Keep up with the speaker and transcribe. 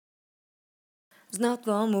Знов в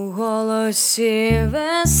твоєму голосі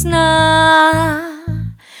весна.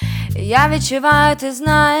 Я відчуваю, ти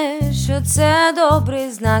знаєш, що це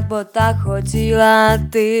добрий знак, бо так хотіла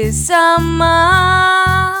ти сама.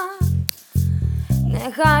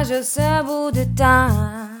 Нехай же все буде так.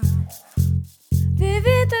 Твій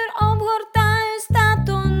вітер обгортаюсь та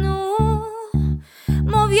тону,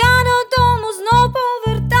 мов я додому знов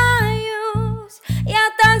повертаюсь. Я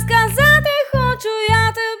так сказати хочу,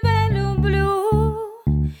 я тебе люблю.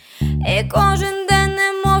 І кожен день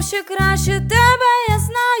немов ще краще тебе я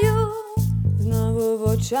знаю. Знову в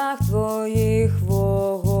очах твоїх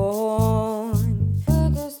вогонь,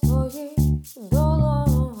 вийде з твоїх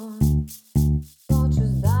долонь. Хочу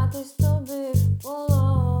здатись тобі в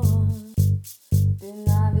полон. Ти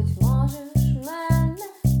навіть можеш мене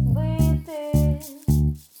бити.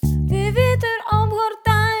 Твій вітер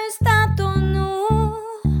обгортаюсь та тону,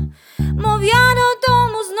 мов я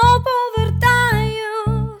додому знов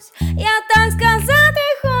повертаюсь. Я так сказати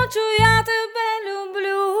хочу, я тебе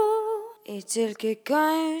люблю. І тільки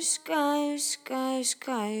каюсь, каюсь, каюсь,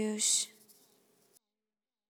 каюсь.